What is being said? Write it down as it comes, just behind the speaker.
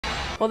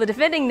Well, the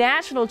defending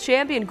national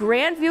champion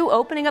Grandview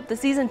opening up the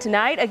season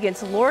tonight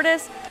against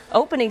Lourdes.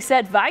 Opening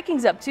set,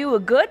 Vikings up 2, a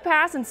good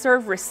pass and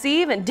serve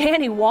receive, and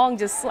Danny Wong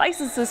just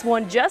slices this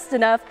one just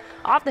enough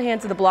off the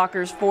hands of the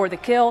blockers for the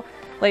kill.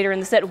 Later in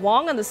the set,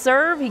 Wong on the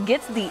serve, he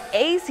gets the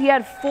ace. He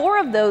had 4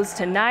 of those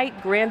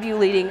tonight. Grandview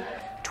leading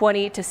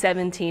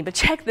 20-17. But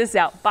check this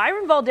out.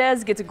 Byron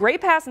Valdez gets a great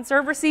pass and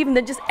serve receive and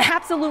then just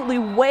absolutely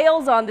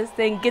wails on this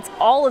thing, gets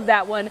all of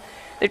that one.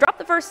 They drop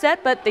the first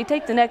set, but they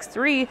take the next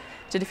 3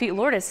 to defeat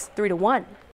Lourdes 3-1.